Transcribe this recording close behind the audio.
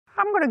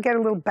I'm going to get a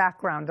little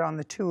background on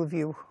the two of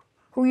you.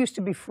 Who used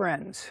to be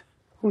friends?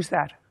 Who's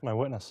that? My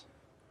witness.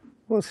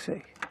 We'll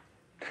see.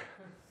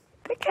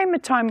 There came a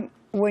time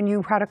when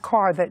you had a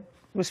car that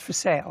was for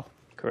sale.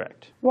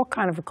 Correct. What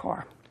kind of a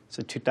car? It's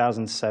a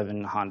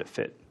 2007 Honda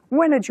Fit.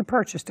 When had you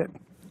purchased it?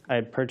 I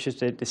had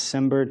purchased it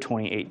December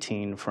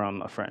 2018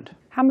 from a friend.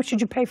 How much did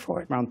you pay for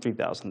it? Around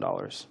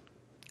 $3,000.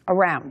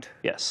 Around?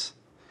 Yes.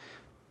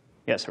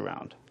 Yes,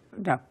 around.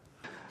 No.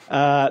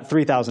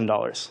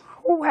 $3,000.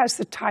 Who has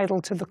the title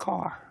to the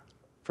car?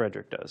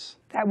 Frederick does.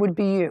 That would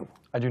be you.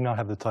 I do not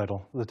have the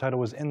title. The title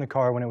was in the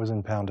car when it was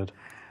impounded.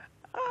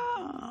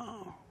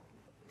 Oh,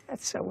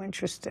 that's so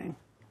interesting.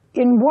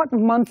 In what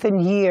month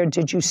and year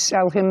did you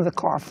sell him the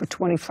car for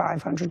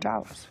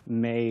 $2,500?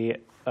 May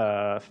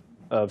of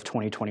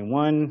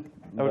 2021.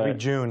 That would be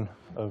June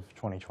of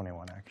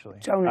 2021, actually.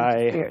 Don't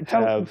interfere.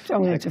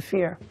 Don't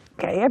interfere.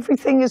 Okay,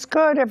 everything is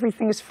good,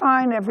 everything is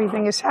fine,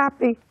 everything is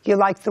happy. You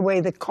like the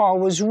way the car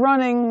was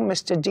running.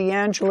 Mr.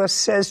 DeAngelis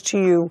says to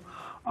you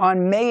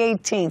on May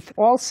 18th,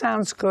 all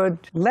sounds good.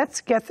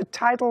 Let's get the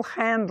title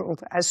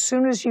handled as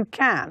soon as you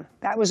can.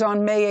 That was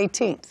on May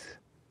 18th.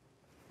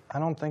 I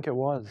don't think it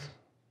was.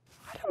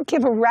 I don't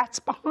give a rat's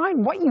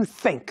behind what you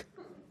think.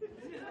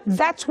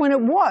 That's when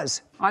it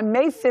was. On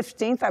May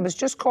 15th, I was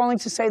just calling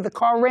to say the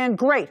car ran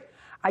great.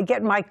 I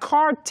get my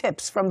car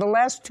tips from the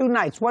last 2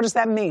 nights. What does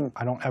that mean?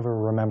 I don't ever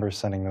remember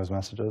sending those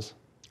messages.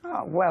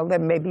 Oh, well,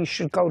 then maybe you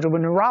should go to a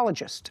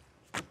neurologist.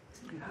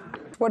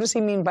 What does he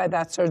mean by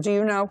that, sir? Do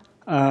you know?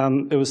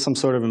 It was some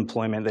sort of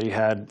employment that he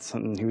had.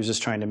 He was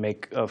just trying to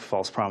make a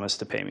false promise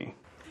to pay me.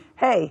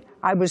 Hey,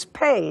 I was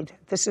paid.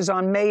 This is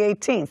on May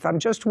 18th. I'm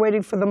just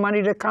waiting for the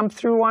money to come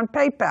through on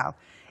PayPal.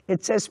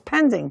 It says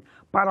pending,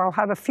 but I'll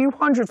have a few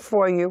hundred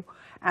for you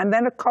and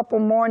then a couple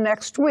more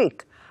next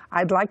week.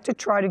 I'd like to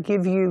try to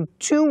give you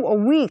 2 a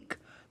week,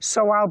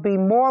 so I'll be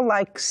more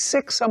like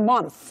 6 a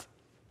month.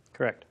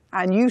 Correct.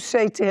 And you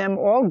say to him,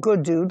 all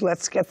good, dude,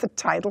 let's get the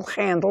title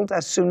handled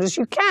as soon as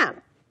you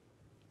can.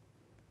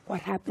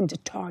 What happened to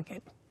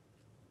Target?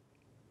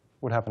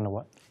 What happened to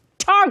what?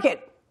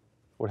 Target!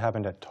 What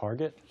happened at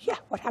Target? Yeah,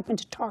 what happened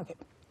to Target?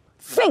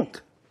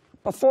 Think,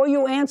 before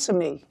you answer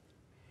me.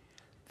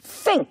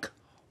 Think,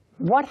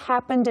 what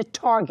happened at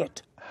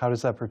Target? How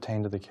does that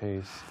pertain to the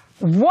case?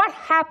 What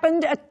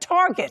happened at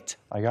Target?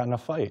 I got in a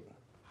fight.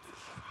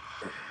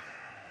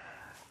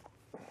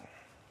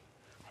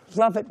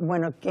 Love it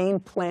when a game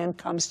plan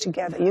comes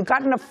together. You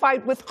got in a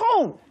fight with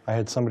whom? I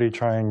had somebody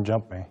try and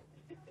jump me.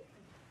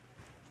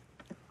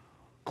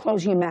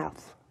 Close your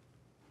mouth.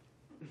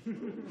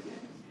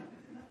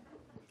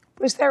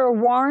 Was there a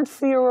warrant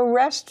for your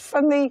arrest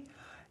from the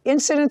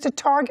incident at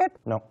Target?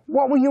 No.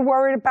 What were you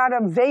worried about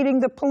evading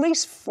the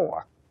police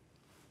for?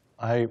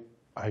 I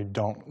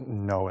don't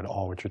know at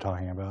all what you're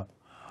talking about.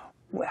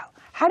 Well,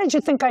 how did you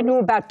think I knew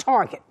about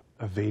Target?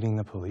 Evading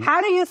the police?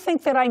 How do you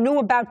think that I knew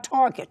about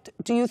Target?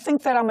 Do you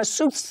think that I'm a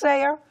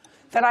soothsayer,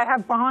 that I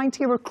have behind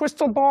here a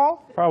crystal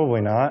ball?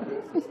 Probably not.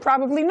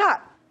 Probably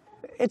not.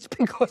 It's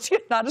because you're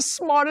not as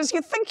smart as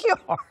you think you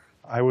are.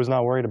 I was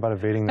not worried about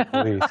evading the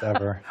police,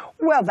 ever.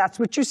 Well, that's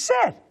what you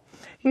said.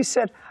 You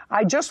said,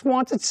 I just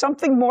wanted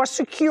something more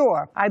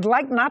secure. I'd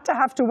like not to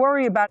have to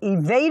worry about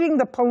evading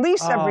the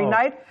police every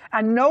night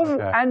and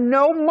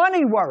no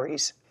money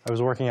worries. I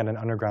was working at an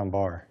underground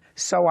bar.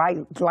 So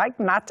I'd like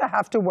not to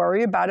have to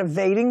worry about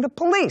evading the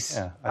police.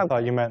 Yeah, I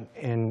thought you meant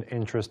in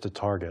interest to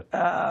Target.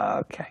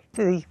 Okay.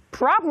 The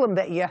problem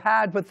that you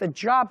had with the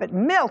job at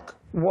Milk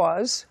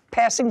was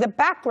passing the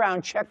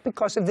background check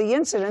because of the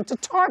incident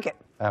at Target.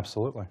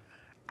 Absolutely.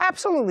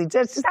 Absolutely.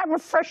 Does that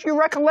refresh your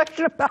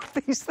recollection about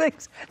these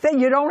things? That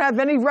you don't have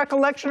any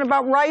recollection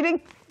about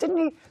writing? Didn't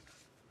he?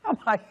 Oh,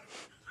 my.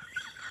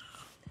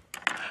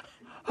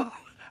 Oh,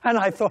 and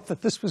I thought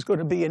that this was going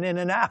to be an in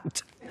and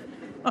out.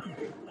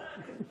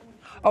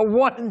 A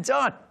one and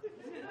done.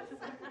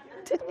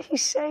 Didn't he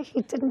say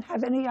he didn't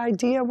have any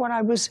idea what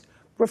I was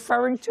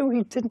referring to?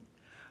 He didn't.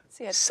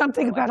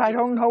 Something about I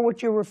don't know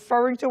what you're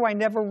referring to. I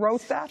never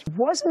wrote that. It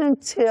wasn't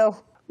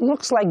until,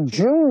 looks like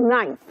June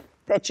 9th,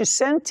 that you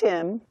sent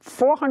him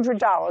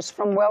 $400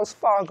 from Wells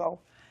Fargo.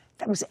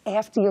 That was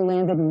after you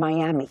landed in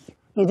Miami.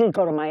 You did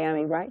go to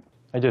Miami, right?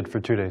 I did for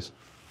 2 days.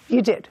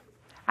 You did.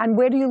 And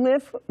where do you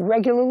live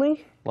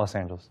regularly? Los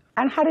Angeles.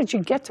 And how did you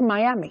get to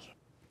Miami?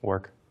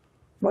 Work.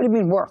 What do you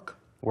mean work?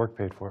 Work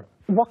paid for it.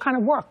 What kind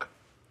of work?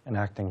 An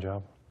acting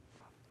job.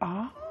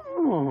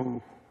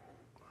 Oh.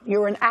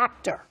 You're an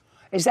actor.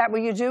 Is that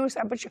what you do? Is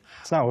that what you...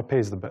 It's not what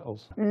pays the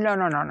bills. No.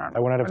 I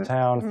went out of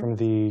town from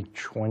the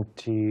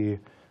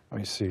let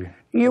me see.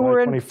 You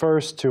were in...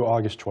 21st to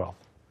August 12th.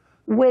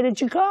 Where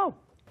did you go?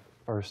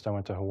 First, I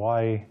went to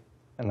Hawaii,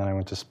 and then I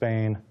went to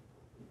Spain,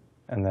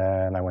 and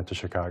then I went to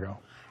Chicago.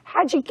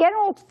 How'd you get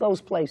all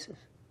those places?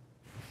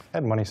 I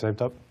had money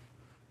saved up.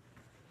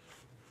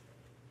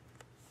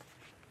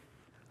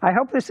 I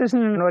hope this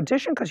isn't an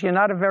audition, because you're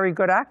not a very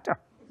good actor.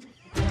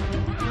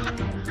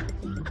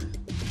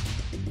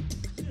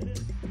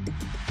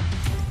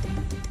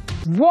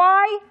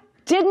 Why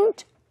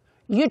didn't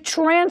You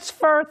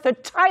transfer the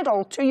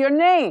title to your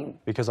name.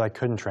 Because I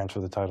couldn't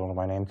transfer the title to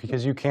my name,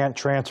 because you can't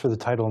transfer the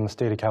title in the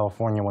state of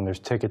California when there's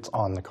tickets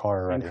on the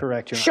car already.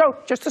 Incorrect, Your Honor.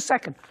 Just a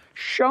second.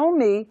 Show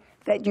me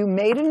that you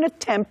made an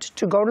attempt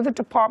to go to the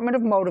Department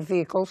of Motor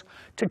Vehicles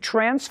to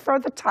transfer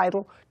the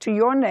title to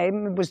your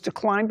name. It was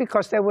declined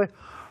because there were.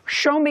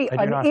 Show me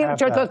I do not have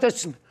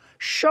that.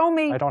 Show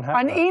me I don't have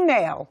an that.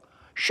 email.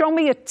 Show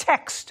me a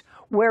text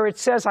where it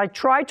says I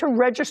tried to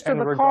register And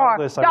the car.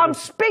 regardless, I Now, I'm would-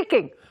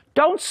 speaking.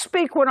 Don't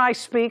speak when I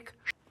speak.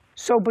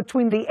 So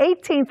between the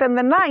 18th and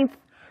the 9th,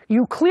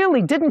 you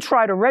clearly didn't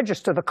try to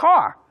register the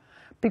car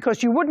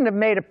because you wouldn't have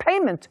made a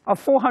payment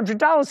of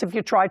 $400 if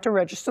you tried to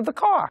register the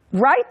car,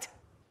 right?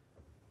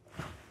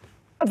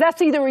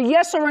 That's either a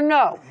yes or a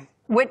no.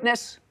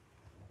 Witness.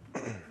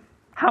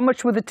 How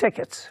much were the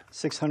tickets?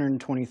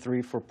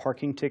 $623 for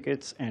parking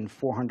tickets and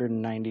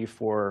 $490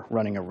 for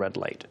running a red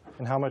light.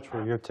 And how much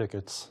were your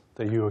tickets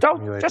that you Don't,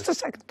 accumulated? just a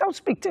second. Don't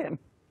speak to him.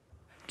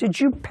 Did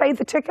you pay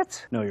the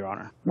tickets? No, Your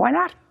Honor. Why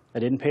not? I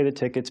didn't pay the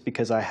tickets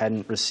because I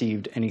hadn't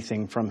received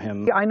anything from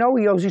him. I know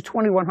he owes you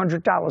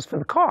 $2,100 for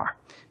the car.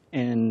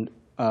 And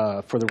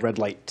for the red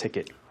light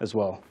ticket as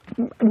well.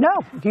 No,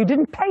 you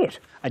didn't pay it.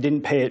 I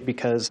didn't pay it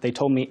because they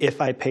told me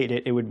if I paid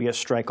it, it would be a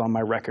strike on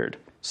my record.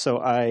 So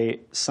I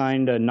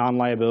signed a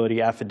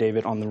non-liability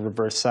affidavit on the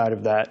reverse side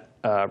of that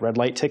red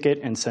light ticket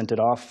and sent it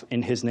off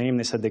in his name.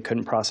 They said they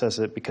couldn't process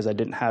it because I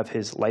didn't have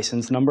his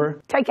license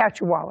number. Take out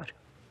your wallet.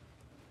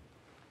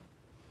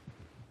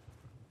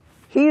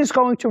 He is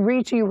going to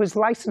read to you his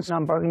license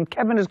number, and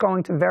Kevin is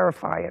going to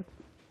verify it.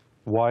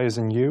 Y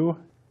isn't you?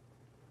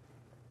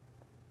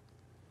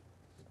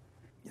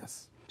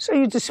 Yes. So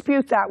you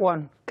dispute that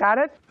one. Got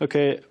it?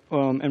 Okay,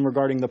 and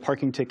regarding the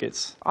parking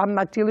tickets, I'm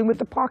not dealing with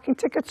the parking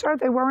tickets, sir.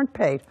 They weren't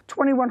paid.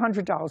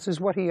 $2,100 is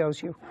what he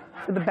owes you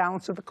for the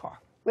balance of the car.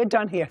 We're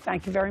done here.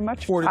 Thank you very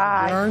much. Court is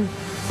Bye. adjourned.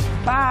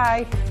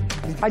 Bye.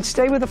 I'd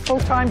stay with a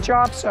full-time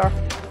job, sir.